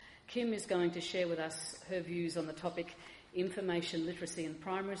Kim is going to share with us her views on the topic information literacy in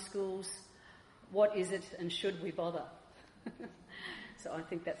primary schools. What is it and should we bother? So I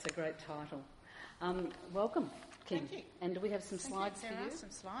think that's a great title. Welcome, Kim. Thank you. And do we have some slides for you? There are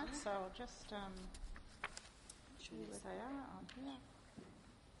some slides, so I'll just show you where they are on here.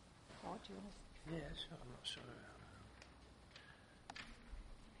 Oh, do you want to... Yeah, sure. I'm not sure.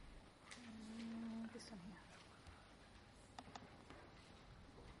 This one here.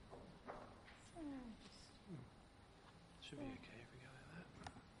 So Should be okay if we go like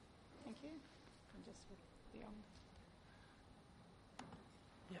that. thank you. And just with the on.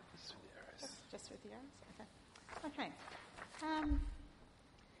 Yep, just with the arrows. Just with the arrows? Okay.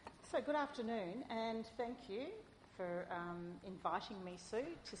 So good afternoon, and thank you for inviting me, Sue,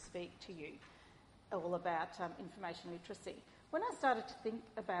 to speak to you all about information literacy. When I started to think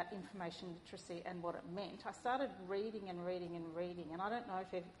about information literacy and what it meant, I started reading, and I don't know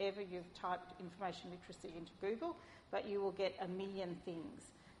if ever you've typed information literacy into Google, but you will get a million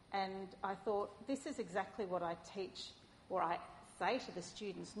things. And I thought, this is exactly what I teach, or I say to the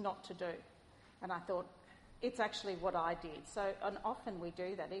students not to do. And I thought, it's actually what I did. So, and often we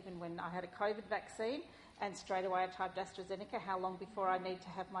do that, even when I had a COVID vaccine, and straight away I typed AstraZeneca, how long before I need to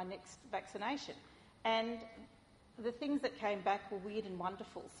have my next vaccination. And the things that came back were weird and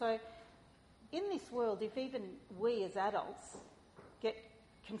wonderful. So in this world, if even we as adults get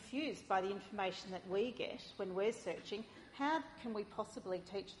confused by the information that we get when we're searching, how can we possibly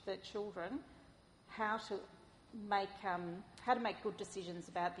teach the children how to make good decisions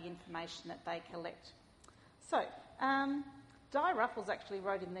about the information that they collect? So, Di Ruffles actually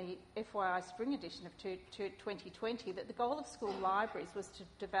wrote in the FYI Spring edition of 2020 that the goal of school libraries was to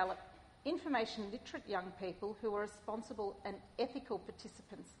develop information literate young people who are responsible and ethical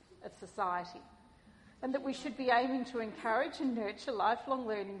participants of society, and that we should be aiming to encourage and nurture lifelong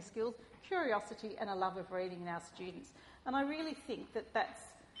learning skills, curiosity and a love of reading in our students. And I really think that that's,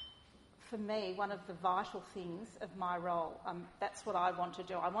 for me, one of the vital things of my role. That's what I want to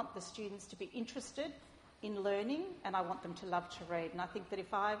do. I want the students to be interested in learning, and I want them to love to read. And I think that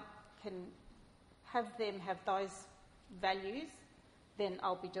if I can have them have those values, then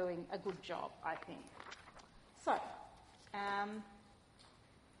I'll be doing a good job, I think. So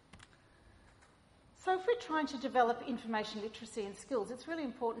if we're trying to develop information literacy and skills, it's really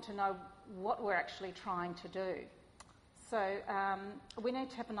important to know what we're actually trying to do. So we need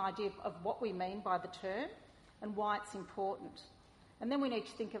to have an idea of what we mean by the term and why it's important. And then we need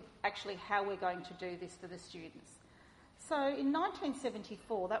to think of actually how we're going to do this for the students. So in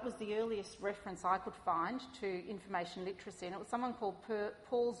 1974, that was the earliest reference I could find to information literacy, and it was someone called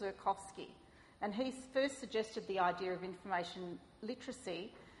Paul Zurkowski. And he first suggested the idea of information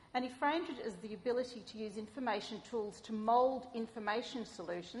literacy, and he framed it as the ability to use information tools to mould information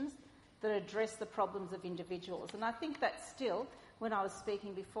solutions that address the problems of individuals. And I think that still, when I was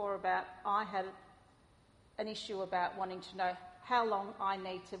speaking before about I had an issue about wanting to know how long I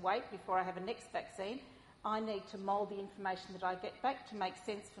need to wait before I have a next vaccine, I need to mould the information that I get back to make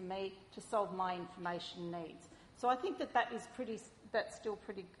sense for me to solve my information needs. So I think that's still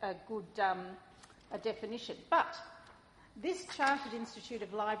pretty good a definition. But this Chartered Institute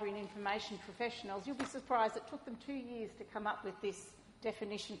of Library and Information Professionals, you'll be surprised it took them 2 years to come up with this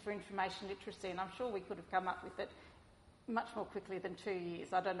definition for information literacy, and I'm sure we could have come up with it much more quickly than 2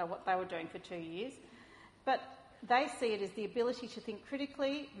 years. I don't know what they were doing for 2 years. But they see it as the ability to think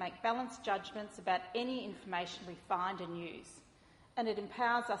critically, make balanced judgments about any information we find and use. And it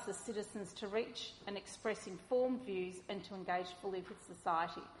empowers us as citizens to reach and express informed views and to engage fully with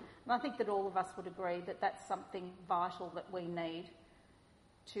society. And I think that all of us would agree that that's something vital that we need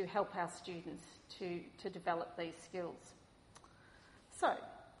to help our students to develop these skills. So,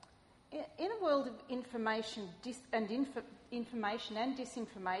 in a world of information and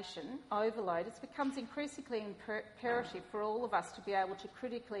disinformation overload, it becomes increasingly imperative for all of us to be able to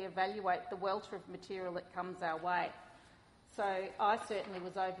critically evaluate the welter of material that comes our way. So I certainly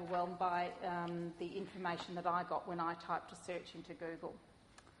was overwhelmed by the information that I got when I typed a search into Google.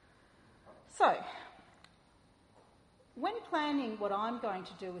 So, when planning what I'm going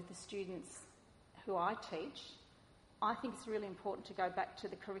to do with the students who I teach, I think it's really important to go back to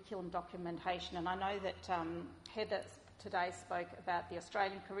the curriculum documentation. And I know that Heather today spoke about the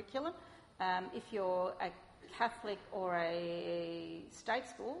Australian curriculum. If you're a Catholic or a state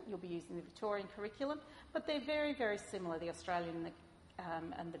school, you'll be using the Victorian curriculum, but they're very, very similar, the Australian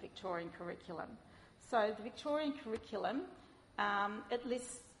and the Victorian curriculum. So the Victorian curriculum,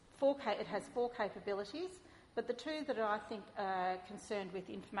 it has 4 capabilities, but the 2 that I think are concerned with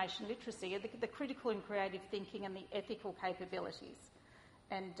information literacy are the critical and creative thinking and the ethical capabilities.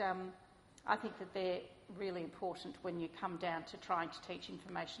 And I think that they're really important when you come down to trying to teach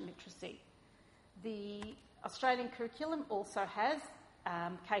information literacy. The Australian curriculum also has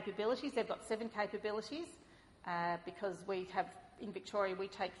capabilities. They've got 7 capabilities because we have, in Victoria, we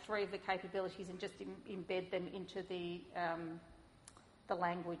take 3 of the capabilities and just embed them into the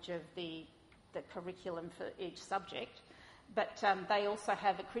language of the curriculum for each subject. But they also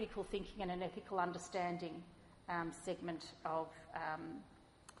have a critical thinking and an ethical understanding segment of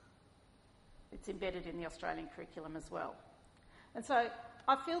it's embedded in the Australian curriculum as well. And so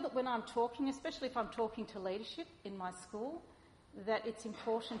I feel that when I'm talking, especially if I'm talking to leadership in my school, that it's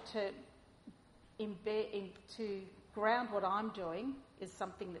important to ground what I'm doing is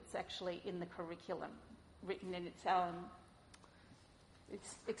something that's actually in the curriculum, written in its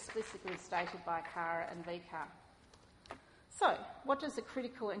explicitly stated by CARA and VCAR. So, what does a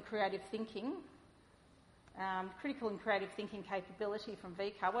critical and creative thinking capability from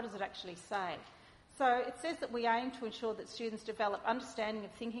VCAR, what does it actually say? So it says that we aim to ensure that students develop understanding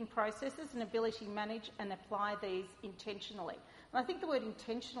of thinking processes and ability to manage and apply these intentionally. And I think the word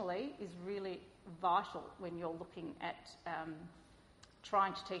intentionally is really vital when you're looking at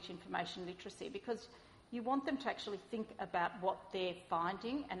trying to teach information literacy, because you want them to actually think about what they're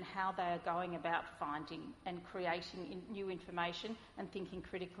finding and how they are going about finding and creating new information and thinking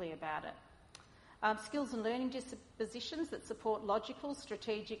critically about it. Skills and learning dispositions that support logical,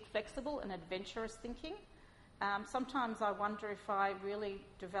 strategic, flexible and adventurous thinking. Sometimes I wonder if I really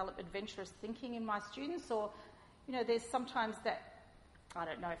develop adventurous thinking in my students, or, you know, there's sometimes that, I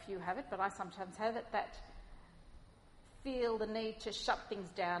don't know if you have it, but I sometimes have it, that feel the need to shut things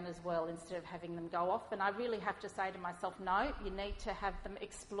down as well instead of having them go off. And I really have to say to myself, no, you need to have them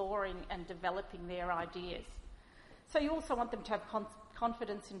exploring and developing their ideas. So you also want them to have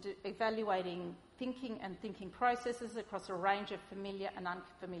confidence in evaluating thinking and thinking processes across a range of familiar and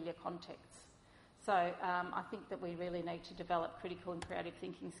unfamiliar contexts. So I think that we really need to develop critical and creative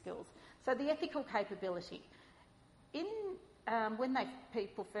thinking skills. So the ethical capability. When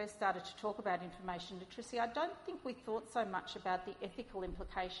people first started to talk about information literacy, I don't think we thought so much about the ethical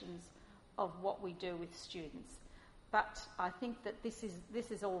implications of what we do with students. But I think that this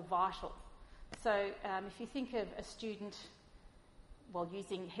is all vital. So if you think of a student,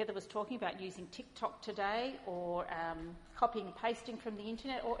 Heather was talking about using TikTok today, or copying and pasting from the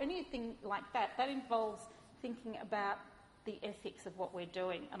internet, or anything like that, that involves thinking about the ethics of what we're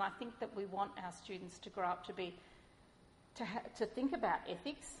doing. And I think that we want our students to grow up to think about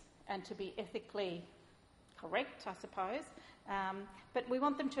ethics and to be ethically correct, I suppose. But we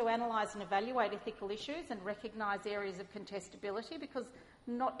want them to analyse and evaluate ethical issues and recognise areas of contestability, because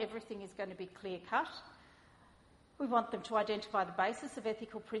not everything is going to be clear-cut. We want them to identify the basis of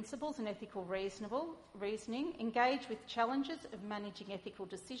ethical principles and ethical reasoning, engage with challenges of managing ethical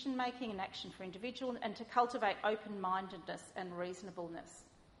decision-making and action for individuals, and to cultivate open-mindedness and reasonableness.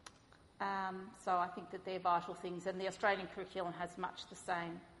 So I think that they're vital things, and the Australian curriculum has much the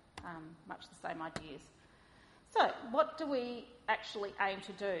same ideas. So what do we actually aim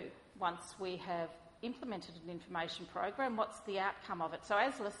to do once we have implemented an information program? What's the outcome of it? So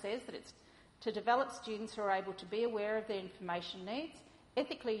ASLA says that it's to develop students who are able to be aware of their information needs,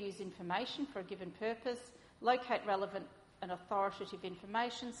 ethically use information for a given purpose, locate relevant and authoritative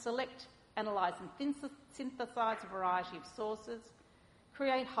information, select, analyse and synthesise a variety of sources,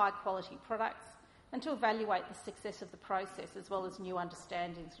 create high-quality products, and to evaluate the success of the process as well as new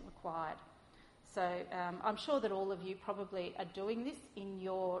understandings required. So I'm sure that all of you probably are doing this in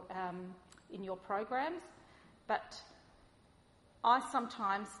your programs, but I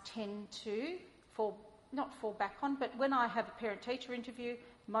sometimes tend to not fall back on, but when I have a parent-teacher interview,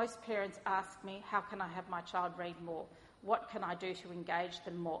 most parents ask me, how can I have my child read more? What can I do to engage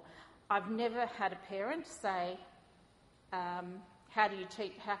them more? I've never had a parent say, how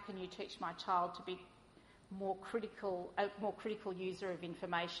can you teach my child to be a more critical user of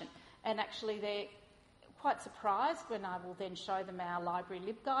information? And actually they're quite surprised when I will then show them our library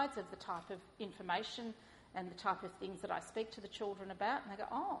LibGuides of the type of information and the type of things that I speak to the children about, and they go,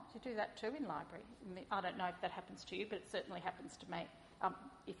 oh, you do that too in library. I don't know if that happens to you, but it certainly happens to me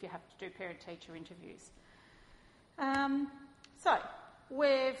if you have to do parent-teacher interviews. So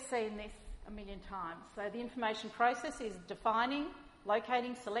we've seen this a million times. So the information process is defining,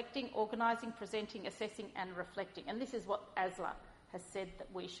 locating, selecting, organising, presenting, assessing and reflecting. And this is what ASLA has said that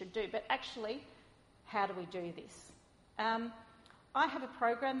we should do. But actually, how do we do this? I have a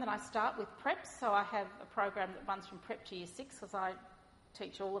program that I start with preps, so I have a program that runs from prep to year 6, because I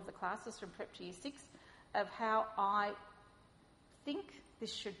teach all of the classes from prep to year 6, of how I think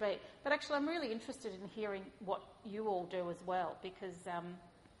this should be. But actually I'm really interested in hearing what you all do as well, because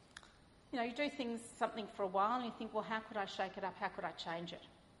you do something for a while and you think, well, how could I shake it up? How could I change it?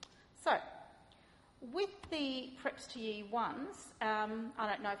 So, with the Preps to Year 1s, I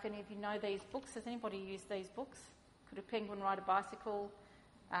don't know if any of you know these books. Has anybody used these books? Could a penguin ride a bicycle?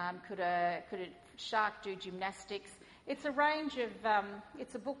 Could a shark do gymnastics? It's a range of,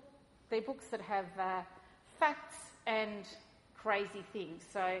 they're books that have facts and crazy things.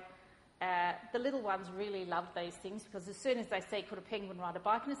 So the little ones really love these things, because as soon as they see could a penguin ride a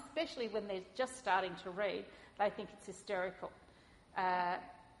bike, and especially when they're just starting to read, they think it's hysterical.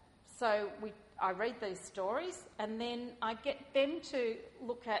 So I read these stories, and then I get them to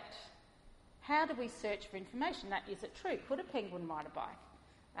look at, how do we search for information? Is it true? Could a penguin ride a bike?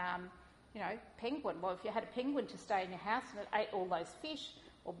 Penguin. Well, if you had a penguin to stay in your house and it ate all those fish,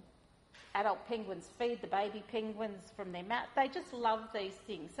 or adult penguins feed the baby penguins from their mouth, they just love these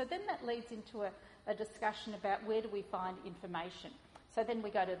things. So then that leads into a discussion about where do we find information. So then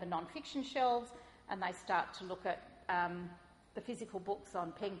we go to the non-fiction shelves and they start to look at the physical books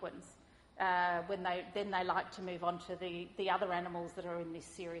on penguins. Then they like to move on to the other animals that are in this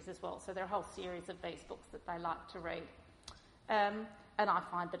series as well. So there are a whole series of these books that they like to read. And I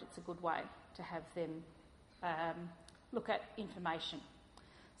find that it's a good way to have them look at information.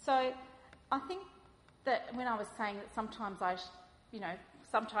 So I think that when I was saying that sometimes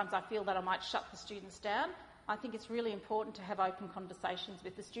I feel that I might shut the students down, I think it's really important to have open conversations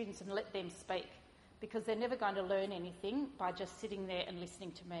with the students and let them speak, because they're never going to learn anything by just sitting there and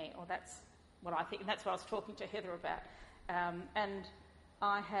listening to me, or that's what I think, and that's what I was talking to Heather about. And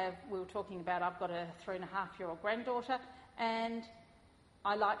we were talking about, I've got a 3.5-year-old granddaughter, and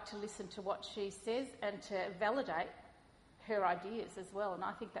I like to listen to what she says and to validate her ideas as well, and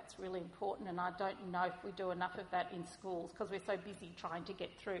I think that's really important, and I don't know if we do enough of that in schools, because we're so busy trying to get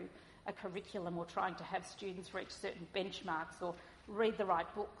through a curriculum or trying to have students reach certain benchmarks or read the right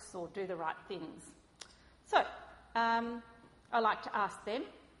books or do the right things. So I like to ask them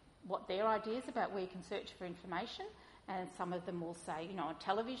what their ideas about where you can search for information, and some of them will say, on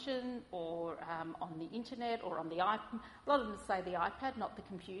television or on the internet or on the iPad. A lot of them say the iPad, not the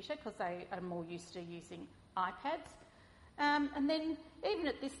computer, because they are more used to using iPads. And then even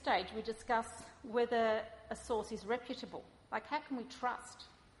at this stage we discuss whether a source is reputable. Like, how can we trust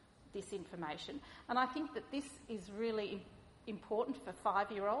this information? And I think that this is really important for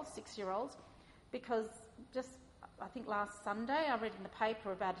 5-year-olds, 6-year-olds, because I think last Sunday I read in the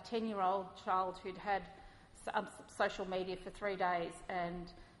paper about a 10-year-old child who'd had social media for 3 days,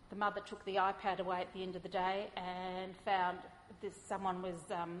 and the mother took the iPad away at the end of the day and found someone was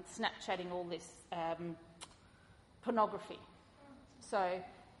Snapchatting all this pornography. So,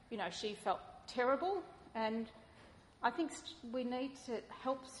 she felt terrible, and I think we need to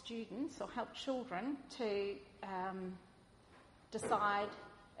help students or help children to decide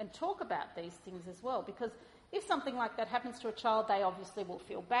and talk about these things as well, because if something like that happens to a child, they obviously will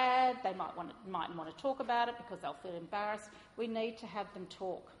feel bad. They might want to talk about it because they'll feel embarrassed. We need to have them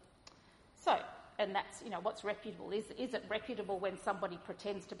talk. So, and that's, what's reputable. Is it reputable when somebody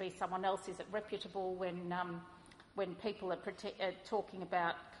pretends to be someone else? Is it reputable when people are talking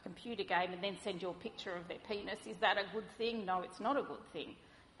about a computer game and then send you a picture of their penis? Is that a good thing? No, it's not a good thing.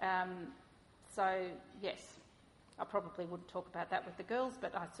 So, yes, I probably wouldn't talk about that with the girls,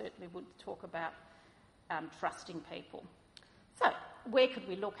 but I certainly would talk about trusting people. So, where could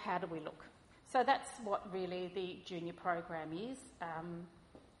we look? How do we look? So that's what really the junior program is,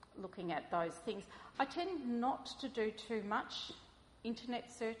 looking at those things. I tend not to do too much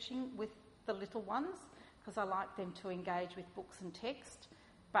internet searching with the little ones, because I like them to engage with books and text,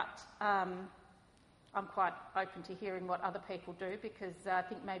 but I'm quite open to hearing what other people do, because I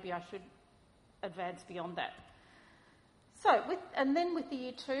think maybe I should advance beyond that. So, with the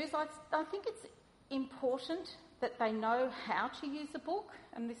Year 2s, I think it's important that they know how to use a book,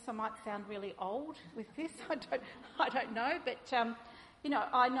 and this I might sound really old with this, I don't know, but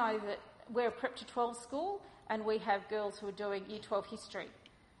I know that we're a Prep to 12 school, and we have girls who are doing Year 12 history,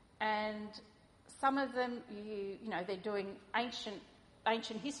 and some of them, they're doing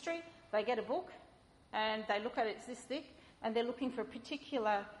ancient history. They get a book and they look at it, it's this thick, and they're looking for a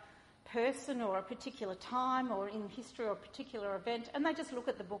particular person or a particular time or in history or a particular event, and they just look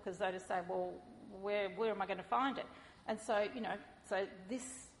at the book as though to say, well, where am I going to find it? And so, so this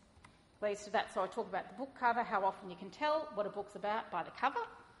leads to that. So I talk about the book cover, how often you can tell what a book's about by the cover.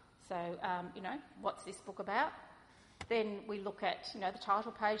 So, what's this book about? Then we look at, the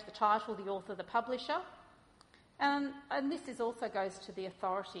title page, the title, the author, the publisher. And this goes to the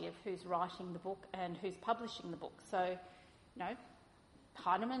authority of who's writing the book and who's publishing the book. So,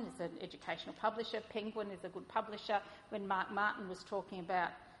 Heinemann is an educational publisher. Penguin is a good publisher. When Mark Martin was talking about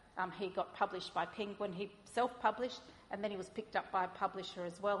he got published by Penguin, he self-published, and then he was picked up by a publisher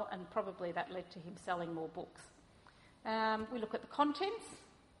as well, and probably that led to him selling more books. We look at the contents.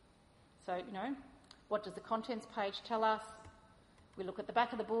 So, what does the contents page tell us? We look at the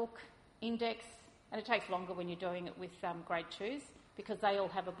back of the book, index, and it takes longer when you're doing it with grade 2s because they all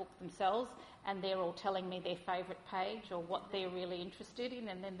have a book themselves and they're all telling me their favourite page or what they're really interested in,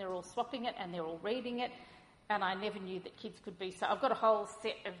 and then they're all swapping it and they're all reading it. And I never knew that kids could be so... I've got a whole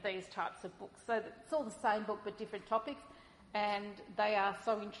set of these types of books, so it's all the same book but different topics, and they are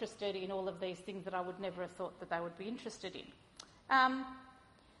so interested in all of these things that I would never have thought that they would be interested in.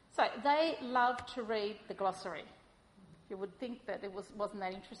 So they love to read the glossary. You would think that it wasn't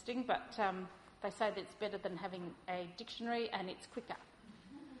that interesting, but they say that it's better than having a dictionary and it's quicker.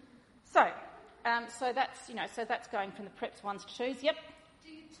 So that's going from the preps 1s to 2s. Yep. Do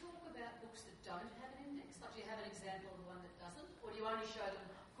you talk about books that don't have an index? Like, do you have an example of the one that doesn't? Or do you only show them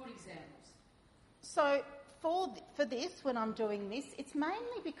good examples? So for this, when I'm doing this, it's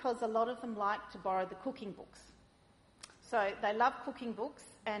mainly because a lot of them like to borrow the cooking books. So they love cooking books,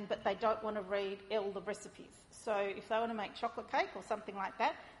 but they don't want to read all the recipes. So if they want to make chocolate cake or something like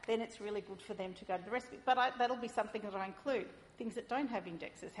that, then it's really good for them to go to the recipe. But that'll be something that I include. Things that don't have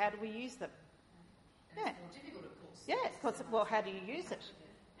indexes, how do we use them? And it's more difficult, of course. Yeah, because, how do you use it?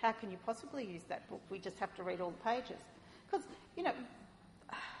 How can you possibly use that book? We just have to read all the pages. Because,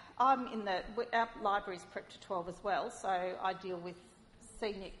 our library's prep to 12 as well, so I deal with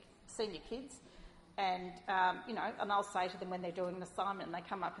senior kids. And, and I'll say to them when they're doing an assignment and they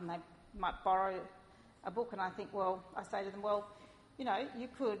come up and they might borrow a book, and I think, I say to them, you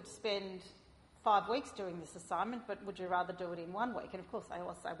could spend 5 weeks doing this assignment, but would you rather do it in 1 week? And of course, they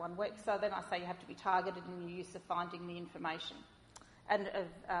always say 1 week. So then I say you have to be targeted in your use of finding the information and of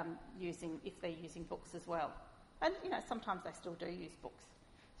if they're using books as well. And, sometimes they still do use books,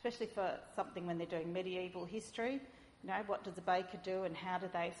 especially for something when they're doing medieval history. What does a baker do and how do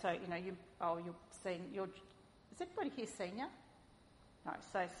they... So, you're seeing... Is everybody here senior? No,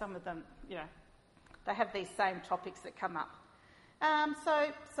 so some of them, they have these same topics that come up.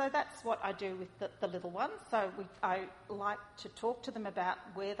 So that's what I do with the little ones. So I like to talk to them about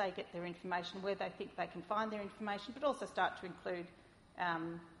where they get their information, where they think they can find their information, but also start to include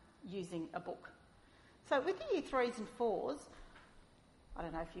using a book. So with the Year 3s and 4s, I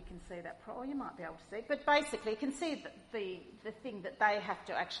don't know if you can see that, you might be able to see, but basically you can see the thing that they have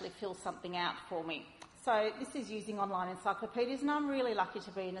to actually fill something out for me. So this is using online encyclopedias, and I'm really lucky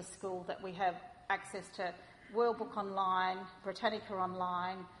to be in a school that we have access to World Book Online, Britannica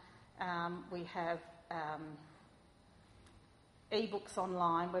Online, we have e-books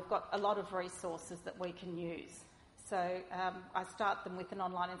online. We've got a lot of resources that we can use. So I start them with an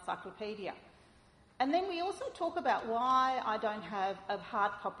online encyclopedia. And then we also talk about why I don't have a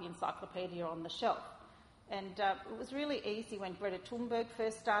hard copy encyclopedia on the shelf. And it was really easy when Greta Thunberg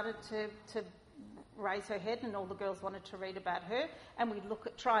first started to raise her head and all the girls wanted to read about her, and we'd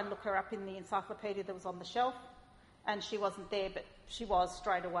try and look her up in the encyclopedia that was on the shelf, and she wasn't there, but she was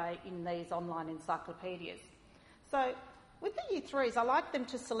straight away in these online encyclopedias. So with the Year 3s, I like them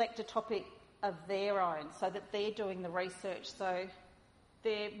to select a topic of their own so that they're doing the research, so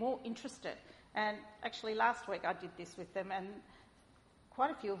they're more interested. And actually last week I did this with them, and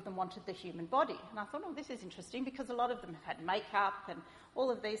quite a few of them wanted the human body. And I thought, this is interesting because a lot of them have had makeup and all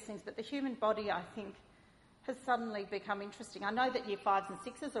of these things, but the human body, I think, has suddenly become interesting. I know that Year 5s and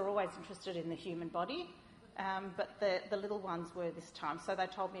 6s are always interested in the human body, but the little ones were this time. So they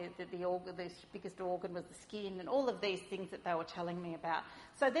told me that the biggest organ was the skin and all of these things that they were telling me about.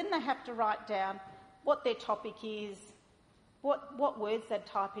 So then they have to write down what their topic is, what words they'd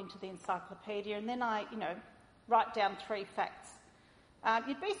type into the encyclopedia, and then I, write down 3 facts.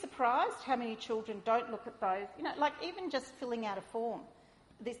 You'd be surprised how many children don't look at those, like even just filling out a form.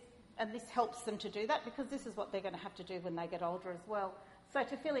 This helps them to do that because this is what they're going to have to do when they get older as well. So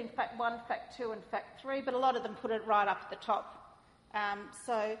to fill in fact 1, fact 2 and fact 3, but a lot of them put it right up at the top.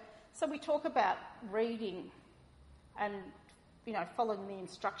 So we talk about reading and, following the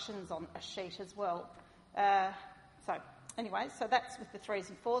instructions on a sheet as well. So that's with the 3s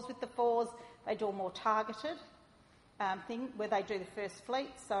and 4s. With the 4s, they do a more targeted thing where they do the first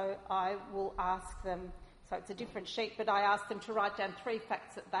fleet. So I will ask them, so it's a different sheet, but I ask them to write down 3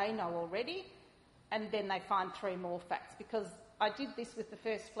 facts that they know already, and then they find 3 more facts, because I did this with the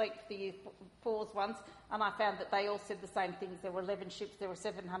first fleet for the Year 4s once, and I found that they all said the same things. There were 11 ships, there were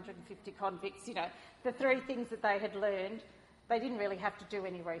 750 convicts, the 3 things that they had learned. They didn't really have to do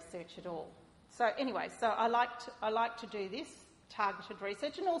any research at all. So anyway, so I like to do this. targeted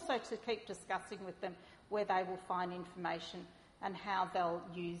research, and also to keep discussing with them where they will find information and how they'll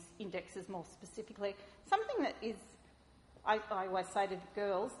use indexes more specifically. Something that is, I always say to the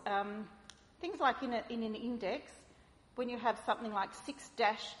girls, things like in an index, when you have something like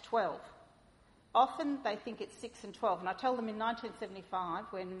 6-12, often they think it's 6 and 12. And I tell them in 1975,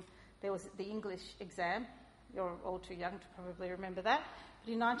 when there was the English exam, you're all too young to probably remember that,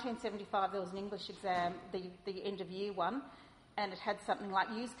 but in 1975 there was an English exam, the end of year one, and it had something like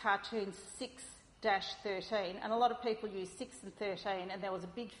use cartoons 6-13, and a lot of people use 6 and 13, and there was a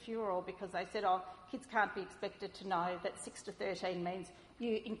big furore because they said, oh, kids can't be expected to know that 6 to 13 means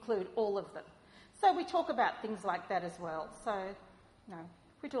you include all of them. So we talk about things like that as well. So,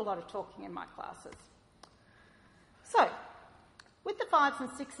 we do a lot of talking in my classes. So, with the 5s and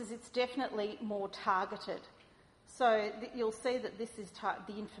 6s, it's definitely more targeted. So you'll see that this is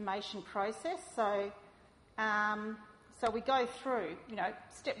the information process. So we go through,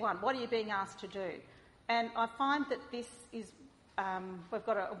 step 1, what are you being asked to do? And I find that this is, we've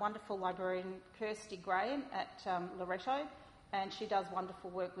got a wonderful librarian, Kirsty Graham at Loreto, and she does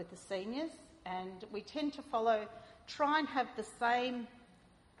wonderful work with the seniors. And we tend to try and have the same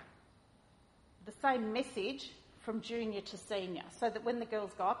message from junior to senior, so that when the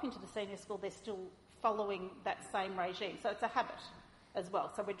girls go up into the senior school, they're still following that same regime. So it's a habit as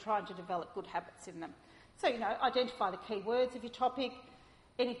well. So we're trying to develop good habits in them. So, identify the key words of your topic,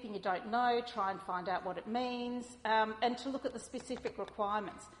 anything you don't know, try and find out what it means, and to look at the specific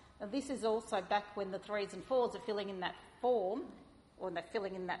requirements. And this is also back when the 3s and 4s are filling in that form, or they're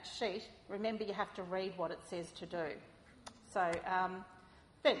filling in that sheet. Remember, you have to read what it says to do. So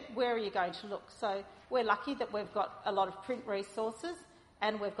then, where are you going to look? So we're lucky that we've got a lot of print resources,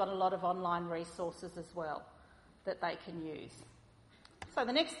 and we've got a lot of online resources as well that they can use. So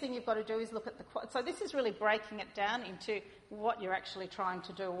the next thing you've got to do is look at so this is really breaking it down into what you're actually trying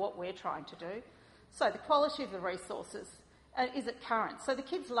to do, or what we're trying to do. So the quality of the resources, is it current? So the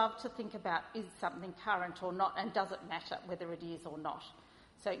kids love to think about, is something current or not, and does it matter whether it is or not?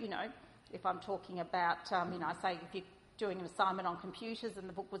 So, if I'm talking about, I say if you're doing an assignment on computers and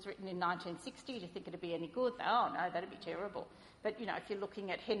the book was written in 1960, do you think it'd be any good? Oh, no, that'd be terrible. But, if you're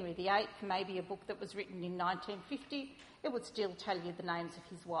looking at Henry VIII, maybe a book that was written in 1950, it would still tell you the names of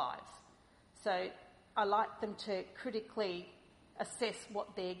his wives. So I like them to critically assess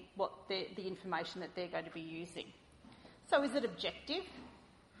the information that they're going to be using. So is it objective?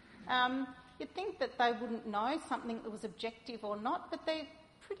 You'd think that they wouldn't know something that was objective or not, but they're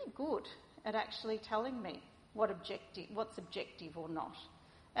pretty good at actually telling me what's objective or not.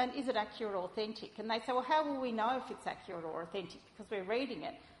 And is it accurate or authentic? And they say, well, how will we know if it's accurate or authentic? Because we're reading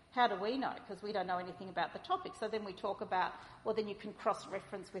it. How do we know? Because we don't know anything about the topic. So then we talk about, well, then you can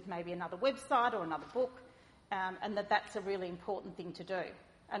cross-reference with maybe another website or another book, and that's a really important thing to do.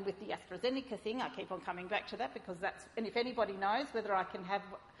 And with the AstraZeneca thing, I keep on coming back to that because and if anybody knows whether I can have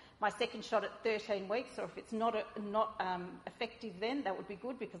my second shot at 13 weeks or if it's not effective then, that would be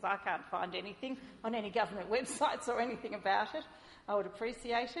good because I can't find anything on any government websites or anything about it. I would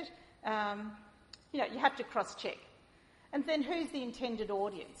appreciate it. You have to cross-check. And then who's the intended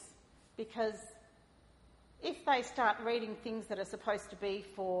audience? Because if they start reading things that are supposed to be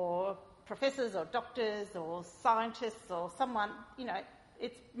for professors or doctors or scientists or someone,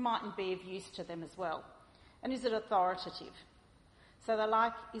 it mightn't be of use to them as well. And is it authoritative? So they're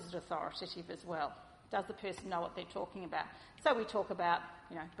like, is it authoritative as well? Does the person know what they're talking about? So we talk about,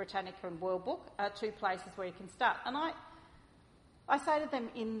 Britannica and World Book are 2 places where you can start. And I say to them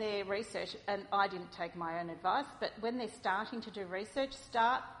in their research, and I didn't take my own advice, but when they're starting to do research,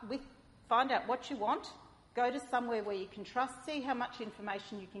 find out what you want, go to somewhere where you can trust, see how much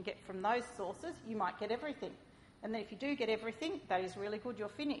information you can get from those sources. You might get everything. And then if you do get everything, that is really good, you're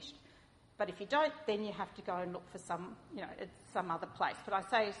finished. But if you don't, then you have to go and look for some other place. But I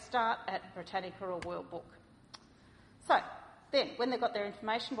say start at Britannica or World Book. So then, when they've got their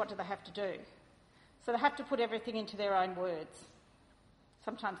information, what do they have to do? So they have to put everything into their own words.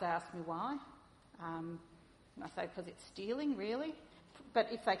 Sometimes they ask me why. And I say, because it's stealing, really. But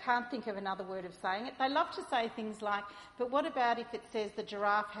if they can't think of another word of saying it, they love to say things like, but what about if it says the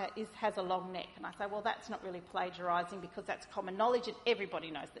giraffe has a long neck? And I say, well, that's not really plagiarising because that's common knowledge and everybody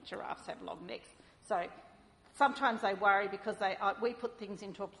knows that giraffes have long necks. So sometimes they worry because we put things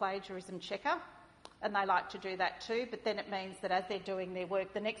into a plagiarism checker and they like to do that too, but then it means that as they're doing their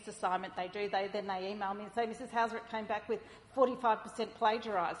work, the next assignment they do, they email me and say, Mrs. Hauser, it came back with 45%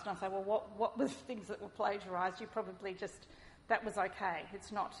 plagiarised. And I say, well, what was things that were plagiarised? You probably just... That was okay.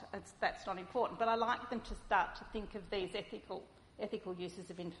 That's not important. But I like them to start to think of these ethical uses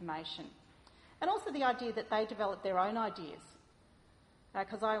of information. And also the idea that they develop their own ideas.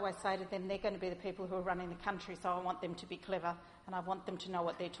 Because I always say to them, they're going to be the people who are running the country, so I want them to be clever and I want them to know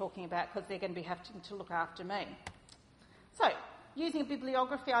what they're talking about because they're going to be having to look after me. So, using a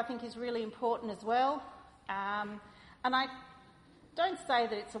bibliography I think is really important as well. And I don't say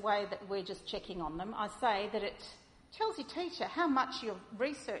that it's a way that we're just checking on them. I say that it tells your teacher how much your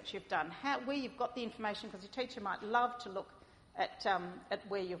research you've done, where you've got the information, because your teacher might love to look at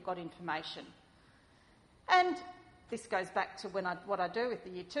where you've got information. And this goes back to what I do with the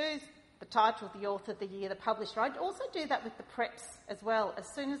Year 2s, the title, the author, the year, the publisher. I also do that with the preps as well. As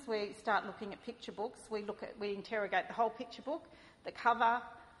soon as we start looking at picture books, we interrogate the whole picture book, the cover.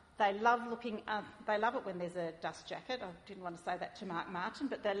 They love it when there's a dust jacket. I didn't want to say that to Mark Martin,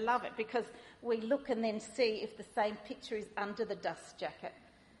 but they love it because we look and then see if the same picture is under the dust jacket.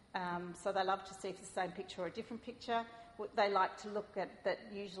 So they love to see if it's the same picture or a different picture. They like to look at that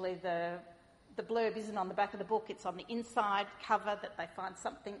usually the blurb isn't on the back of the book, it's on the inside cover, that they find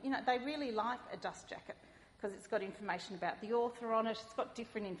something. They really like a dust jacket because it's got information about the author on it. It's got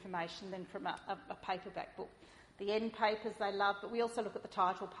different information than from a paperback book. The end papers they love, but we also look at the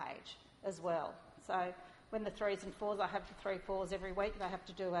title page as well. So when the 3s and 4s, I have the 3 4s every week, they have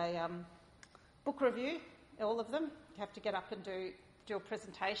to do a book review, all of them. You have to get up and do a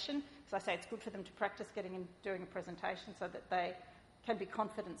presentation, because I say it's good for them to practice getting and doing a presentation so that they can be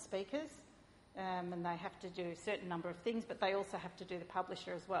confident speakers. And they have to do a certain number of things, but they also have to do the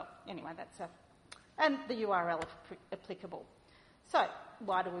publisher as well. Anyway, and the URL if applicable. So,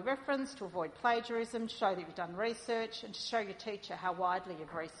 why do we reference? To avoid plagiarism, to show that you've done research, and to show your teacher how widely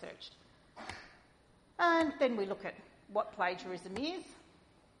you've researched. And then we look at what plagiarism is.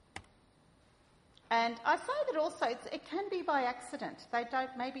 And I say that also it can be by accident. They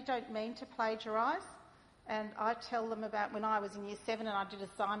don't mean to plagiarise. And I tell them about when I was in Year 7 and I did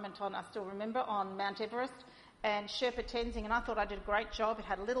assignment on Mount Everest and Sherpa Tenzing, and I thought I did a great job. It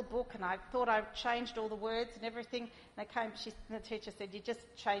had a little book and I thought I changed all the words and everything. And the teacher said, "You just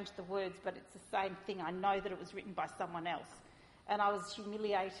changed the words, but it's the same thing. I know that it was written by someone else." And I was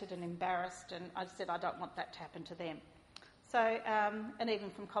humiliated and embarrassed, and I said, I don't want that to happen to them. So, and even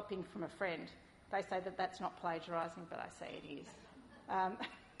from copying from a friend, they say that that's not plagiarising, but I say it is.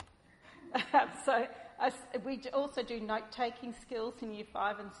 We also do note-taking skills in Year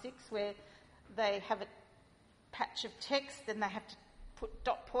 5 and 6 where they have a patch of text and they have to put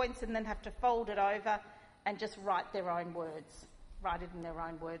dot points and then have to fold it over and just write it in their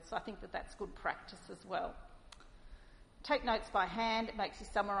own words. So I think that that's good practice as well. Take notes by hand. It makes you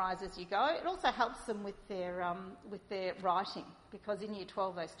summarise as you go. It also helps them with their writing, because in Year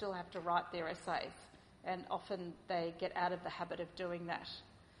 12 they still have to write their essays, and often they get out of the habit of doing that.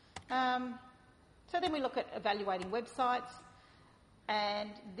 So then we look at evaluating websites,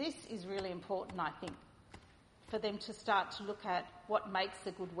 and this is really important, I think, for them to start to look at what makes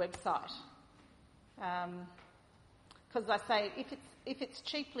a good website. Because I say if it's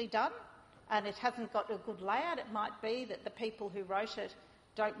cheaply done and it hasn't got a good layout, it might be that the people who wrote it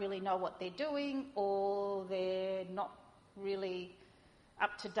don't really know what they're doing, or they're not really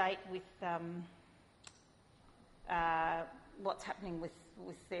up to date with what's happening with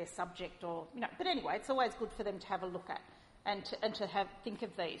their subject, or But anyway, it's always good for them to have a look at and to think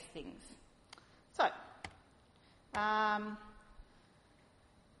of these things. So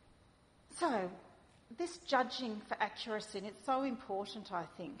this judging for accuracy, and it's so important, I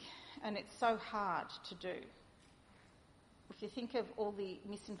think, and it's so hard to do. If you think of all the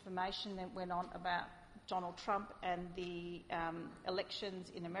misinformation that went on about Donald Trump and the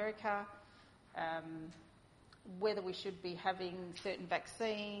elections in America, whether we should be having certain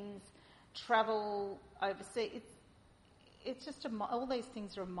vaccines, travel overseas, it's just all these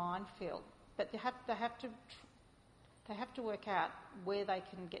things are a minefield. But they have to work out where they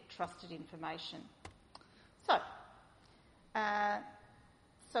can get trusted information.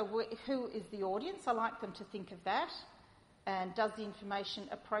 So who is the audience? I like them to think of that. And does the information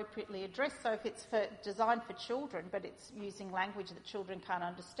appropriately address? So if it's designed for children, but it's using language that children can't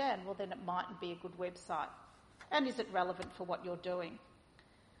understand, well, then it mightn't be a good website. And is it relevant for what you're doing?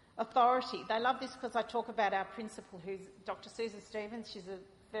 Authority. They love this because I talk about our principal, who's Dr. Susan Stevens. She's a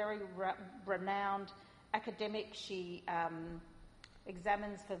very renowned academic. She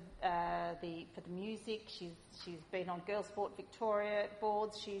examines for the music. She's been on Girls Sport Victoria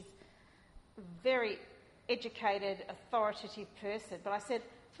boards. She's a very educated, authoritative person. But I said,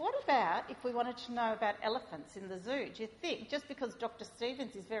 what about if we wanted to know about elephants in the zoo? Do you think, just because Dr.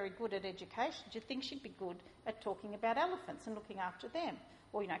 Stevens is very good at education, do you think she'd be good at talking about elephants and looking after them?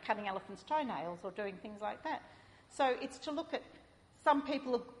 Or, cutting elephants' toenails or doing things like that. So it's to look at some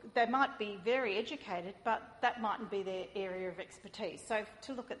people, they might be very educated, but that mightn't be their area of expertise. So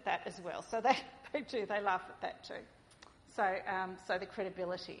to look at that as well. So they laugh at that too. So the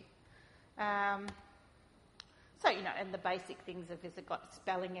credibility. And the basic things of, has it got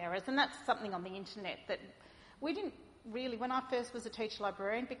spelling errors? And that's something on the internet that we didn't really, when I first was a teacher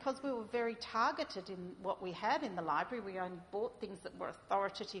librarian, because we were very targeted in what we had in the library, we only bought things that were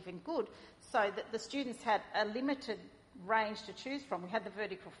authoritative and good, so that the students had a limited range to choose from. We had the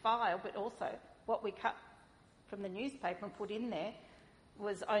vertical file, but also what we cut from the newspaper and put in there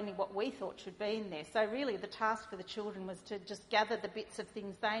was only what we thought should be in there. So really the task for the children was to just gather the bits of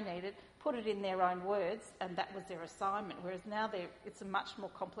things they needed, put it in their own words, and that was their assignment, whereas now it's a much more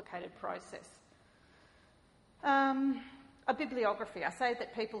complicated process. A bibliography. I say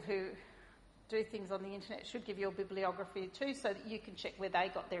that people who do things on the internet should give you a bibliography too, so that you can check where they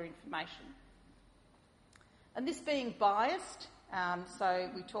got their information. And this being biased,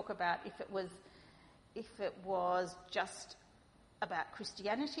 so we talk about if it was just about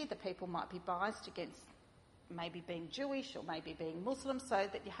Christianity, the people might be biased against maybe being Jewish or maybe being Muslim, so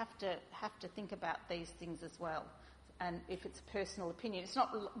that you have to think about these things as well. And if it's a personal opinion, it's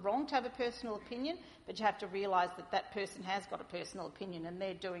not wrong to have a personal opinion, but you have to realise that person has got a personal opinion and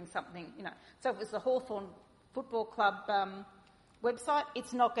they're doing something, So if it's the Hawthorn Football Club website,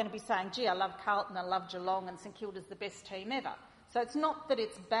 it's not going to be saying, gee, I love Carlton, I love Geelong, and St Kilda's the best team ever. So it's not that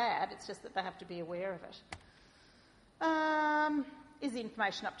it's bad, it's just that they have to be aware of it. Is the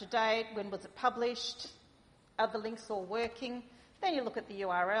information up to date? When was it published? Are the links all working? Then you look at the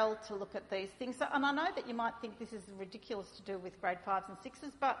URL to look at these things. So, and I know that you might think this is ridiculous to do with grade 5s and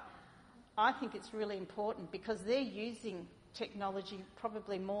 6s, but I think it's really important because they're using technology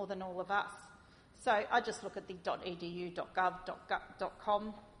probably more than all of us. So I just look at the .edu.gov.com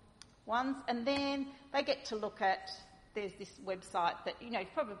ones, and then they get to look at, there's this website that,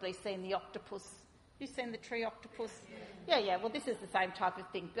 you've probably seen the octopus. You've seen the tree octopus? Yeah, well, this is the same type of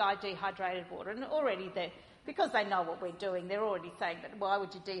thing, buy dehydrated water, and already because they know what we're doing, they're already saying that, why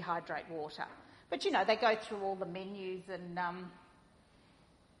would you dehydrate water? But, they go through all the menus and,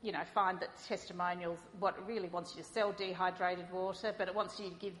 find that testimonials, what it really wants you to sell dehydrated water, but it wants you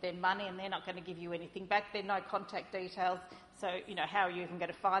to give them money and they're not going to give you anything back. There are no contact details, so, how are you even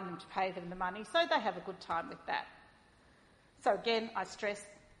going to find them to pay them the money? So they have a good time with that. So again, I stress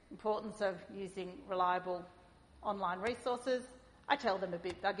the importance of using reliable online resources. I give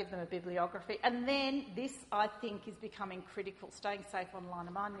them a bibliography. And then this, I think, is becoming critical. Staying safe online.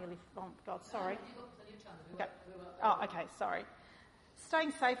 Am I nearly... Oh, God, sorry. Okay. Oh, okay, sorry.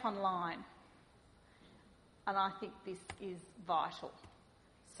 Staying safe online. And I think this is vital.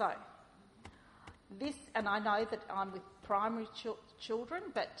 So, this, and I know that I'm with primary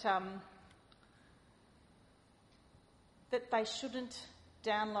children, but that they shouldn't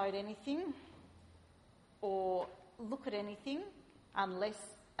download anything or look at anything unless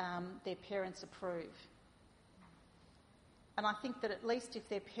their parents approve. And I think that at least if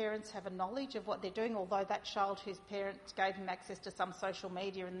their parents have a knowledge of what they're doing, although that child whose parents gave him access to some social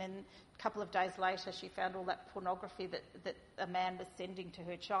media and then a couple of days later she found all that pornography that a man was sending to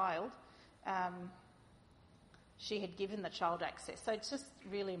her child, she had given the child access. So it's just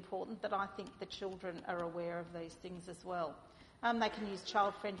really important that I think the children are aware of these things as well. They can use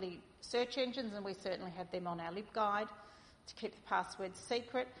child-friendly search engines, and we certainly have them on our LibGuide to keep the passwords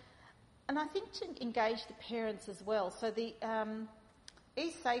secret. And I think to engage the parents as well. So the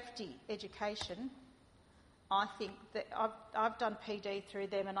e-safety education, I think that I've done PD through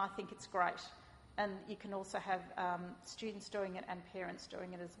them and I think it's great. And you can also have students doing it and parents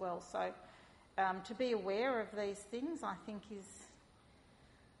doing it as well. So to be aware of these things, I think, is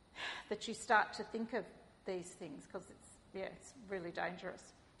that you start to think of these things because it's really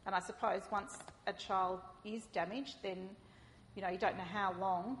dangerous. And I suppose once a child is damaged, then, you don't know how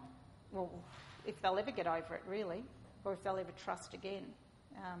long, well, if they'll ever get over it, really, or if they'll ever trust again.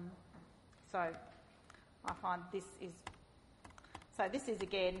 So I find this is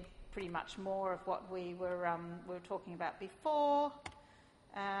again pretty much more of what we were talking about before.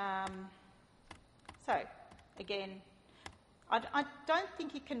 So again, I don't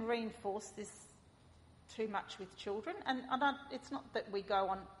think you can reinforce this too much with children, and it's not that we go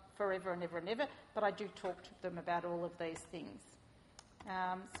on forever and ever and ever, but I do talk to them about all of these things.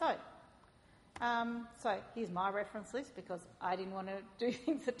 So here's my reference list because I didn't want to do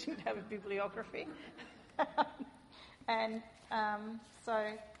things that didn't have a bibliography. And I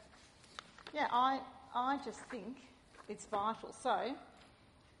just think it's vital. So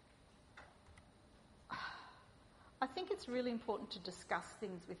I think it's really important to discuss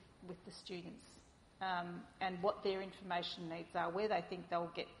things with the students. and what their information needs are, where they think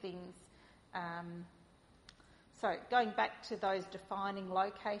they'll get things. So going back to those defining,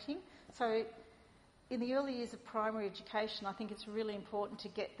 locating. So in the early years of primary education, I think it's really important to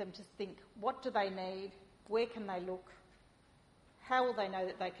get them to think, what do they need? Where can they look? How will they know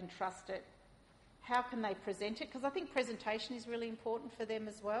that they can trust it? How can they present it? Because I think presentation is really important for them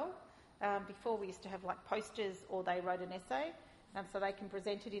as well. Before we used to have like posters or they wrote an essay, so they can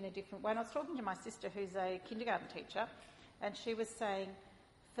present it in a different way. And I was talking to my sister who's a kindergarten teacher, and she was saying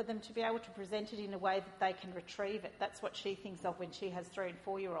for them to be able to present it in a way that they can retrieve it. That's what she thinks of when she has 3 and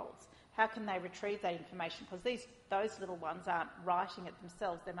 4 year olds. How can they retrieve that information? Because those little ones aren't writing it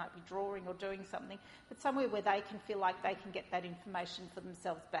themselves. They might be drawing or doing something, but somewhere where they can feel like they can get that information for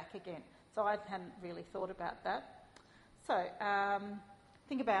themselves back again. So I hadn't really thought about that. So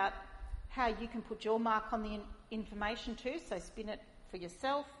think about how you can put your mark on the information too, so spin it for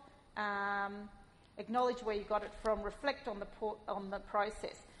yourself, acknowledge where you got it from, reflect on the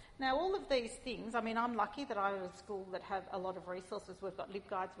process. Now, all of these things, I mean, I'm lucky that I was a school that have a lot of resources. We've got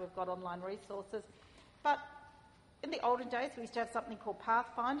LibGuides, we've got online resources. But in the olden days, we used to have something called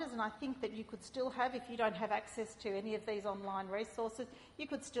Pathfinders, and I think that you could still have, if you don't have access to any of these online resources, you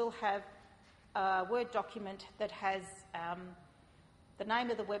could still have a Word document that has the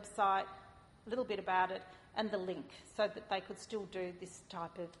name of the website, a little bit about it, and the link, so that they could still do this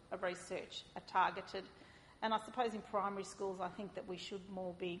type of research, targeted. And I suppose in primary schools, I think that we should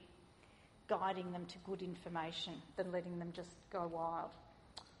more be guiding them to good information than letting them just go wild.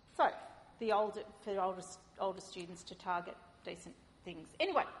 So, for older students to target decent things.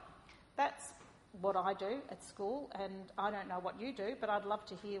 Anyway, that's what I do at school, and I don't know what you do, but I'd love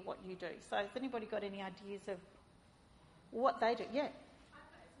to hear what you do. So has anybody got any ideas of what they do? Yeah.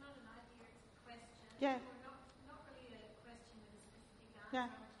 It's not an idea, it's a question. Yeah. Or not really a question with a specific answer. Yeah.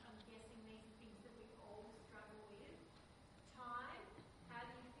 I'm guessing these are things that we all struggle with. Time, how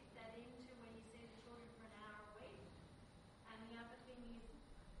do you fit that into when you see the children for an hour a week? And the other thing is,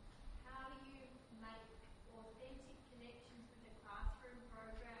 how do you make authentic connections with the classroom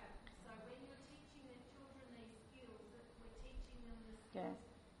program? So when you're teaching the children these skills, that we're teaching them the skills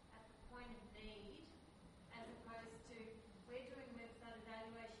at the point of need, as opposed to we're doing website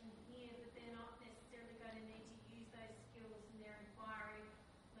evaluation here, but they're not necessarily going to need to use those skills in their inquiry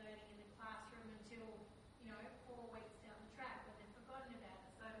learning in the classroom until, 4 weeks down the track when they've forgotten about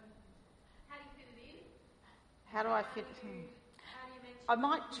it. So how do you fit it in? How do I fit it in? How do you make sure I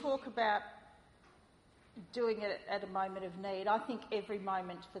might talk about doing it at a moment of need. I think every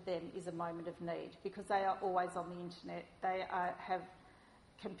moment for them is a moment of need because they are always on the internet. They have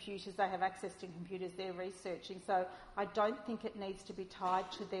computers, they have access to computers, they're researching. So I don't think it needs to be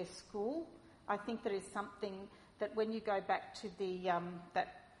tied to their school. I think that is something that when you go back to the, I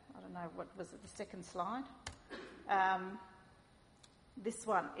don't know, what was it, the second slide? This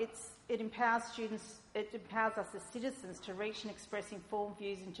one, it empowers students, it empowers us as citizens to reach and express informed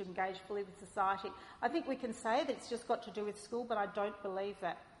views and to engage fully with society. I think we can say that it's just got to do with school, but I don't believe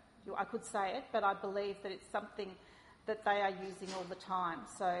that. I could say it, but I believe that it's something that they are using all the time.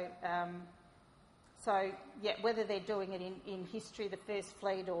 So whether they're doing it in history, the First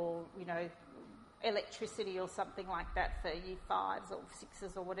Fleet, or, electricity or something like that for year 5s or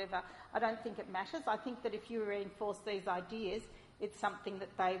 6s or whatever, I don't think it matters. I think that if you reinforce these ideas, it's something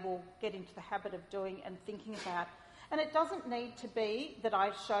that they will get into the habit of doing and thinking about. And it doesn't need to be that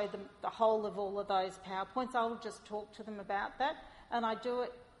I show them the whole of all of those PowerPoints. I'll just talk to them about that. And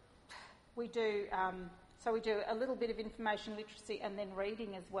we do a little bit of information literacy and then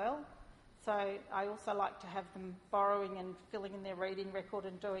reading as well. So I also like to have them borrowing and filling in their reading record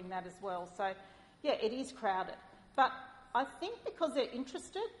and doing that as well. So, yeah, it is crowded. But I think because they're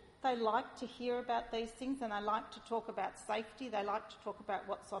interested, they like to hear about these things and they like to talk about safety. They like to talk about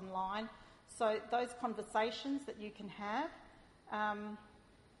what's online. So those conversations that you can have, I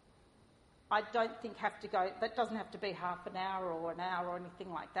don't think that doesn't have to be half an hour or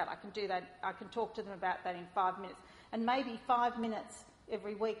anything like that. I can do that. I can talk to them about that in 5 minutes. And maybe 5 minutes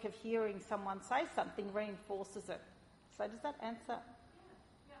every week of hearing someone say something reinforces it. So does that answer?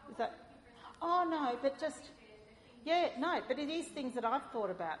 Is that? Oh, no, but just... Yeah, no, but it is things that I've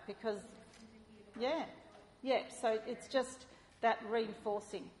thought about because... Yeah, so it's just that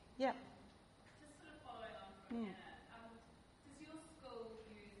reinforcing. Yeah. Just sort of following on from Hannah, does your school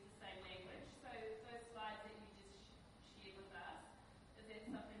use the same language? So those slides that you just shared with us, is that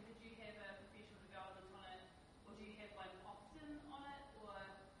something, did you have a professional development on it, or do you have one often on it, or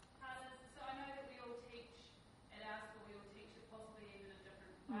how does... So I know that we all teach, at our school we all teach it possibly even in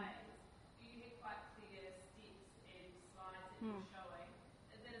different ways. You have quite clear steps and slides that you're showing.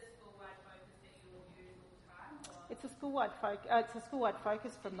 Is that a school-wide focus that you're school-wide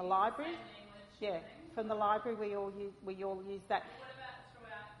focus from the library. Yeah, from the library we all use that. What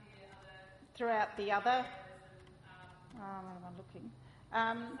about throughout the other? Where am I looking?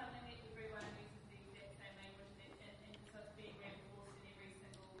 Something that everyone uses the exact same language and so it's being reinforced in every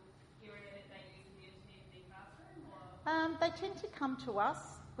single area that they use in the internet classroom? Or? They tend to come to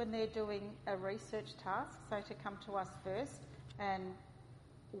us when they're doing a research task, so to come to us first, and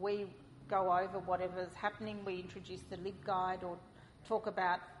we go over whatever's happening. We introduce the LibGuide or talk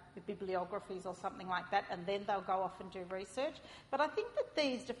about the bibliographies or something like that, and then they'll go off and do research. But I think that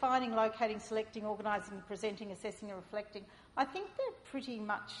these defining, locating, selecting, organising, presenting, assessing and reflecting, I think they're pretty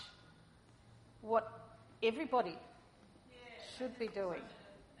much what everybody should be doing.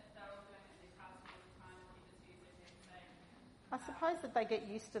 I suppose that they get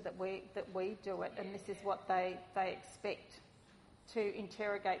used to that we do it, and this is what they expect, to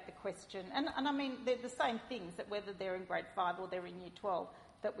interrogate the question. And I mean, they're the same things that whether they're in grade 5 or they're in year 12,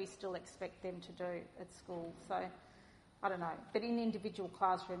 that we still expect them to do at school. So, I don't know. But in individual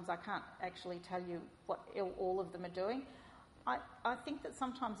classrooms, I can't actually tell you what all of them are doing. I think that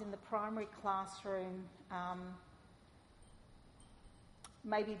sometimes in the primary classroom,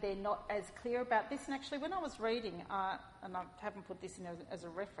 maybe they're not as clear about this. And actually, when I was reading, and I haven't put this in as a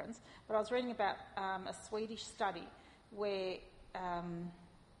reference, but I was reading about a Swedish study where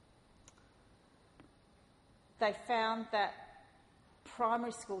they found that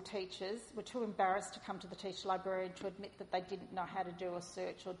primary school teachers were too embarrassed to come to the teacher librarian to admit that they didn't know how to do a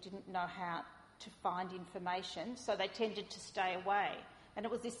search or didn't know how to find information, so they tended to stay away. And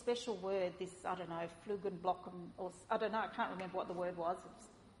it was this special word, this, I don't know, Flugenblocken, or I don't know, I can't remember what the word was.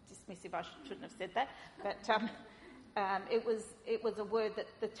 It's dismissive, I shouldn't have said that. But it was a word that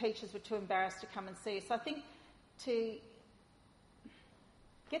the teachers were too embarrassed to come and see. So I think to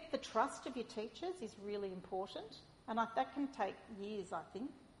get the trust of your teachers is really important. And that can take years, I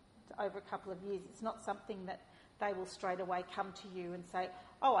think, over a couple of years. It's not something that they will straight away come to you and say,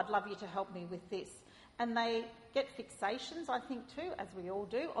 oh, I'd love you to help me with this. And they get fixations, I think, too, as we all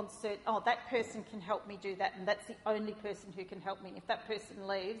do, on certain, oh, that person can help me do that, and that's the only person who can help me. If that person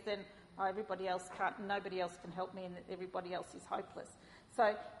leaves, then everybody else can't, nobody else can help me, and everybody else is hopeless.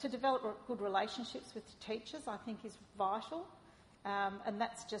 So to develop good relationships with teachers, I think, is vital. And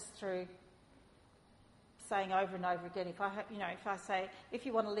that's just through saying over and over again, if I say, if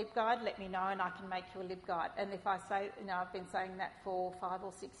you want a LibGuide, let me know and I can make you a LibGuide. And if I say, I've been saying that for 5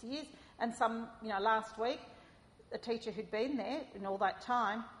 or 6 years, and last week, a teacher who'd been there in all that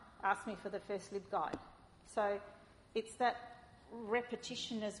time asked me for the first LibGuide. So it's that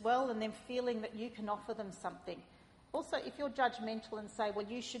repetition as well, and then feeling that you can offer them something. Also, if you're judgmental and say, well,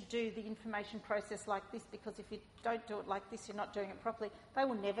 you should do the information process like this, because if you don't do it like this, you're not doing it properly, they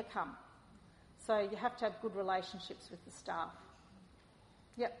will never come. So you have to have good relationships with the staff.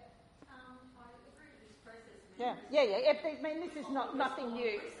 Yep. I agree with this process. Yeah. I mean, this is nothing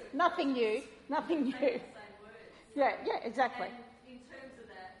new. Nothing new. Yeah, exactly. And in terms of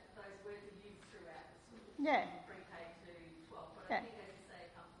that, those words are used throughout the school. Yeah. From pre-K to 12. But Yeah. I think, as you say,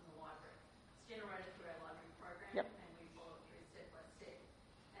 it comes from the library. It's generated through our library program, Yep. and we follow it through step by step.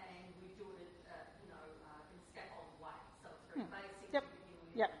 And we do it, in a scaffold way. So it's very basic. Yep. to begin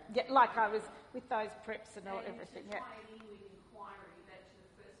with. Yeah, like I was with those preps and everything. To Yeah. tie it in with inquiry, back to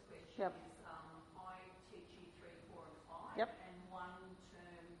the first question, Yep. is I teach year 3, 4 and 5. Yep. And one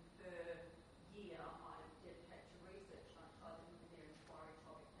term per year I dedicate to research, and I tie them with their inquiry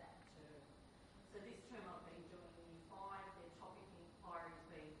topic that term. So this term I've been doing in year 5, their topic inquiry has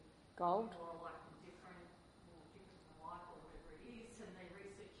been Gold. more alike than different, more different than alike, or whatever it is, and they're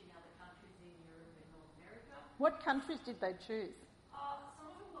researching other countries in Europe and North America. What countries did they choose? Some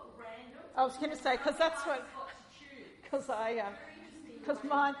of them got random. I was going to say, because that's what... Got to choose. Because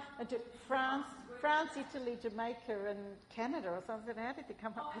mine, France, Italy, Jamaica and Canada or something. How did they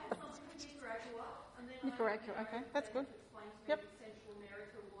come up with those? Nicaragua, and then Nicaragua, okay, that's good. Explain to Yep. me that Central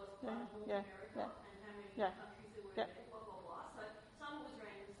America was Yeah, part of North yeah, America, yeah. and how many Yeah. countries there were Yep. there, blah, blah, blah. So some was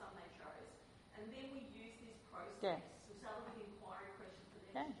random, some they chose. And then we use this process. Yeah. We started with inquiry questions for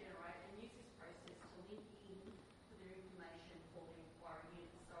them Yeah. to generate, and use this process to link in to their information for the inquiry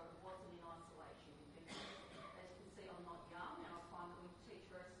unit. So it wasn't in isolation. Because, as you can see, I'm not young, and I find that when you teach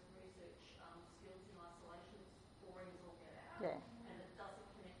research skills in isolation, it's boring as all get out. Yeah. And it doesn't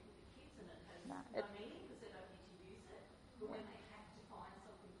connect with the kids, and it has No, no meaning because they don't get to use it. But when they have to find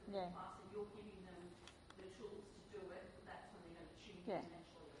something for Yeah. their class and you're giving them the tools to do it, that's when they're going to tune Yeah. in and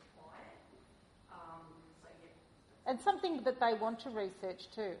actually apply it. So yeah. And something that they want to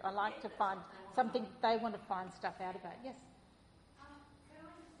research too. I like to find something they want to find stuff out about. Yes. Can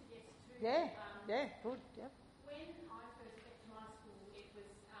I just suggest too? Yeah. Yeah. Good. Yep. When I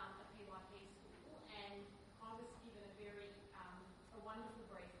a wonderful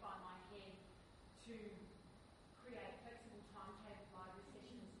brief by my head to create flexible timetable library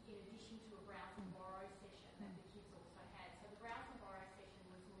sessions in addition to a browse and borrow session that the kids also had. So the browse and borrow session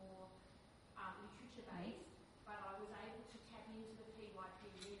was more literature based, but I was able to tap into the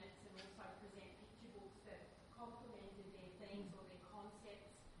PYP units and also present picture books that complemented their themes or their concepts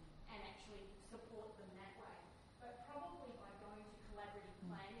and actually support them that way. But probably by going to collaborative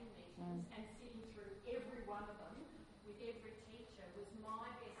planning meetings and sitting through every one of them with every teacher was my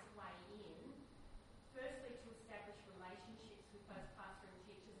best way in, firstly to establish relationships with those classroom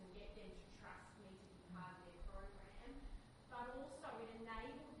teachers and get them to trust me to be part of their program, but also it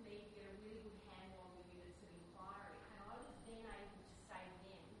enabled me to get a really good handle on the units of inquiry. And I was then able to say to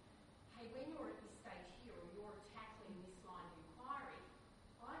them, hey, when you're at this stage here or you're tackling this line of inquiry,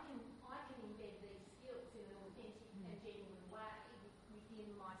 I can embed these skills in an authentic and genuine way within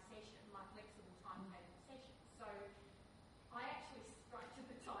my session, my flexible timetable session. So I actually structured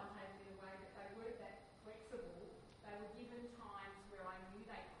the timetable in a way that they weren't that flexible. They were given times where I knew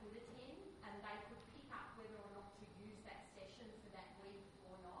they could attend and they could pick up whether or not to use that session for that week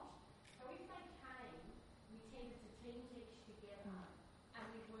or not. So if they came, we tended to team teach together and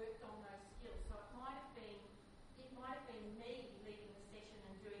we worked on those skills. So it might have been me leading the session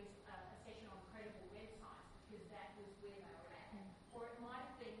and doing a session on credible websites because that was where they were at. Or it might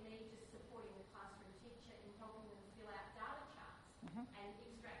have been me just supporting the classroom teacher in helping them fill out data charts and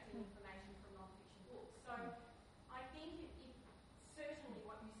extracting information from non-fiction books. So I think it certainly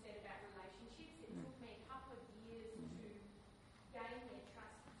what you said about relationships, it took me a couple of years to gain their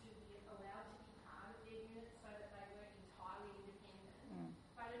trust to be allowed to be part of their unit so that they weren't entirely independent.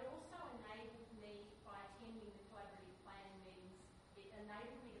 But it also enabled me, by attending the collaborative planning meetings, it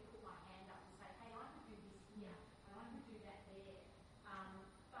enabled me to put my hand up and say, hey, I could do this here and I could do that there.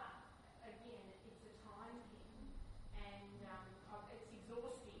 But again, it's a time thing and it's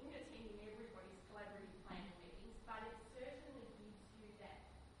exhausting attending everybody's collaborative planning meetings, but it certainly gives you that,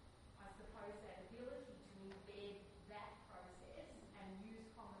 I suppose, that ability to embed that process and use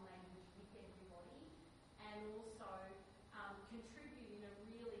common language with everybody and also contribute in a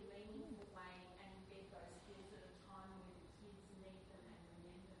really meaningful way and embed those skills at a time when the kids need them and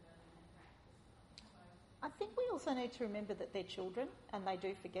remember them and practice them. So I think we also need to remember that they're children and they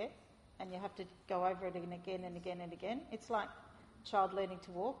do forget, and you have to go over it again and again and again. It's like a child learning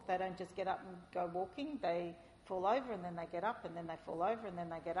to walk. They don't just get up and go walking. They fall over and then they get up and then they fall over and then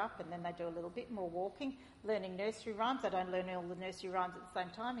they get up and then they do a little bit more walking. Learning nursery rhymes, they don't learn all the nursery rhymes at the same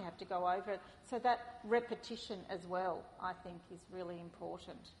time. You have to go over it. So that repetition as well, I think, is really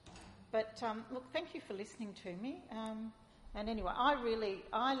important. But look, thank you for listening to me. And anyway,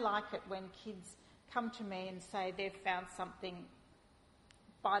 I like it when kids come to me and say they've found something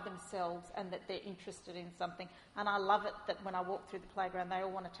by themselves and that they're interested in something. And I love it that when I walk through the playground, they all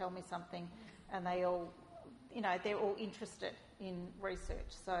want to tell me something and they all, they're all interested in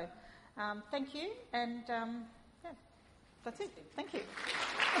research. So thank you. And yeah, that's it. Thank you.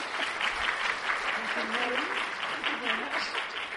 Thank you, Mary.